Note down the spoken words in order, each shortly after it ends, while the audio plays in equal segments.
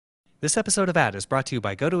This episode of Ad is brought to you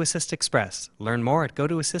by GoToAssist Express. Learn more at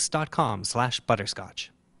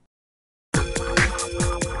gotoassist.com/butterscotch.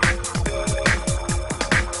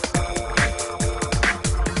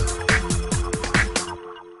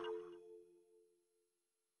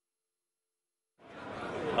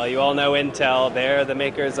 Well, you all know Intel. They're the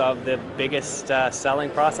makers of the biggest selling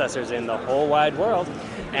processors in the whole wide world.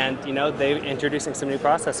 And, you know, they're introducing some new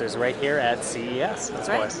processors right here at CES, of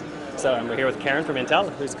course. So, and we're here with Karen from Intel,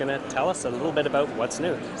 who's going to tell us a little bit about what's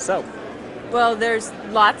new. So, well, there's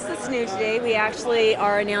lots that's new today. We actually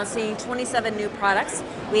are announcing 27 new products.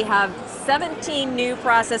 We have 17 new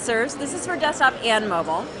processors. This is for desktop and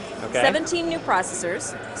mobile. okay. 17 new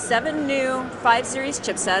processors, 7 new 5 series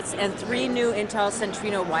chipsets, and 3 new Intel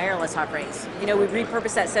Centrino wireless offerings. You know, we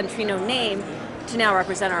repurposed that Centrino name to now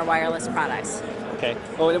represent our wireless products. Okay.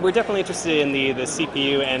 Well, we're definitely interested in the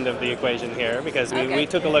CPU end of the equation here because we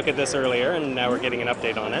took a look at this earlier and now we're getting an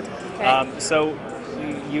update on it. Okay. So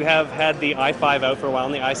you have had the i5 out for a while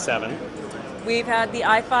and the i7. We've had the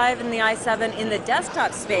i5 and the i7 in the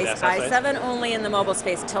desktop space, desktop i7 only in the mobile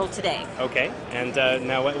space till today. Okay. And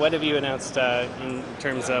now what have you announced in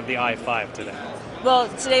terms of the i5 today? Well,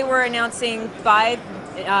 today we're announcing 4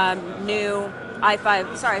 new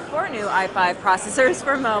i5 processors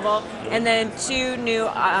for mobile, and then 2 new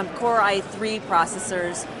Core i3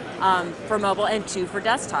 processors for mobile and 2 for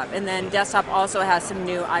desktop. And then desktop also has some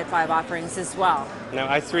new i5 offerings as well. Now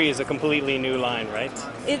i3 is a completely new line, right?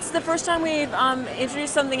 It's the first time we've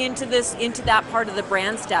introduced something into that part of the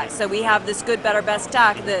brand stack. So we have this good, better, best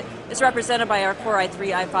stack that is represented by our Core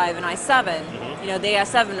i3, i5, and i7. You know, the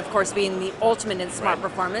i7, of course, being the ultimate in smart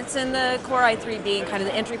performance, and the Core i3 being kind of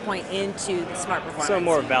the entry point into the smart performance. So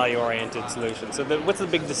more value-oriented solution. So what's the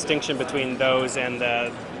big distinction between those and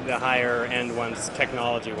the higher-end ones,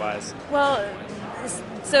 technology-wise? Well,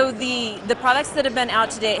 so the products that have been out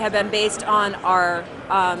to date have been based on our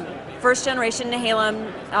first generation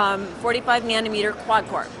Nehalem 45 nanometer quad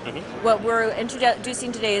core. What we're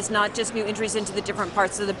introducing today is not just new entries into the different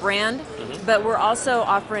parts of the brand, but we're also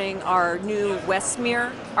offering our new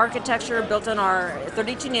Westmere architecture built on our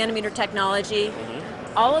 32 nanometer technology.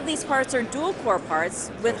 All of these parts are dual core parts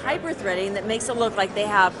with hyper-threading that makes it look like they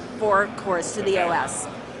have 4 cores to the OS.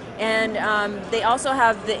 And they also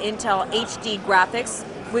have the Intel HD graphics,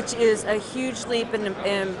 which is a huge leap in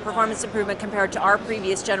performance improvement compared to our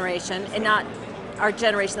previous generation, and not our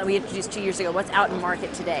generation that we introduced 2 years ago, what's out in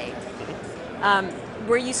market today.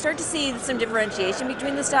 Where you start to see some differentiation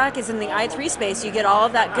between the stack is in the i3 space. You get all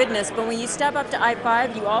of that goodness, but when you step up to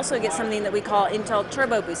i5, you also get something that we call Intel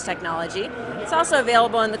Turbo Boost technology. It's also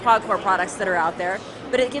available in the quad-core products that are out there,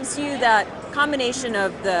 but it gives you that combination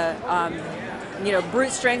of the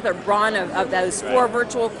brute strength or brawn of those 4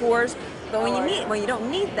 virtual cores. But when you don't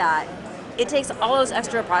need that, it takes all those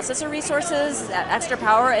extra processor resources, that extra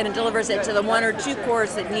power, and it delivers it to the 1 or 2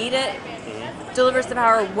 cores that need it. Delivers the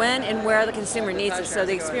power when and where the consumer needs it, so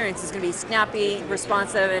the experience is going to be snappy,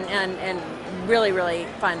 responsive, and really, really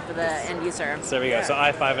fun for the end user. So there we go. So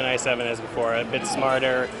i5 and i7 as before, a bit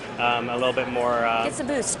smarter, a little bit more... It's a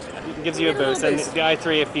boost. Gives you a boost. And the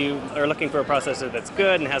i3, if you are looking for a processor that's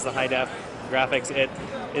good and has the high-def graphics, it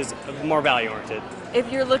is more value-oriented. If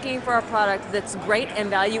you're looking for a product that's great and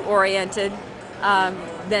value-oriented,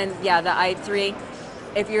 then yeah, the i3.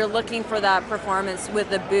 If you're looking for that performance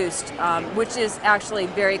with a boost, which is actually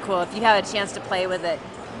very cool, if you have a chance to play with it,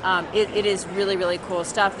 it is really, really cool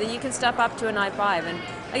stuff. Then you can step up to an i5. And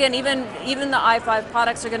again, even the i5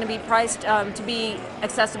 products are going to be priced to be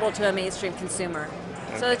accessible to a mainstream consumer.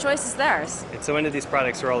 Okay. So the choice is theirs. And so when did these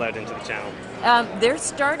products roll out into the channel? They're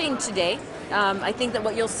starting today. I think that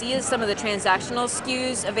what you'll see is some of the transactional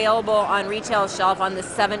SKUs available on retail shelf on the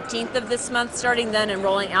 17th of this month, starting then and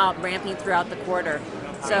rolling out, ramping throughout the quarter.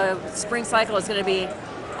 So spring cycle is going to be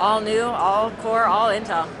all new, all core, all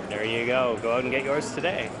Intel. There you go. Go out and get yours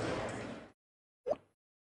today.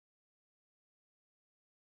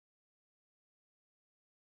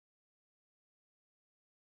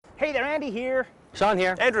 Hey there, Andy here. Sean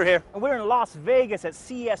here. Andrew here. And we're in Las Vegas at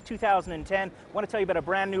CES 2010. I want to tell you about a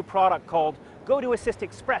brand new product called GoToAssist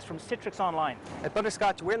Express from Citrix Online. At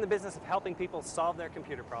Butterscotch, we're in the business of helping people solve their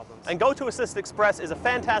computer problems. And GoToAssist Express is a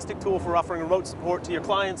fantastic tool for offering remote support to your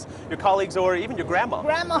clients, your colleagues, or even your grandma.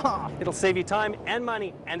 Grandma! It'll save you time and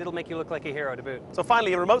money, and it'll make you look like a hero to boot. So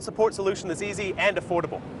finally, a remote support solution that's easy and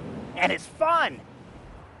affordable. And it's fun!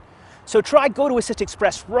 So try GoToAssist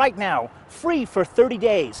Express right now, free for 30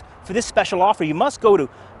 days. For this special offer, you must go to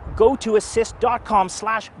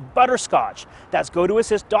gotoassist.com/butterscotch. That's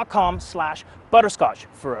gotoassist.com/butterscotch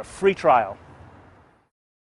for a free trial.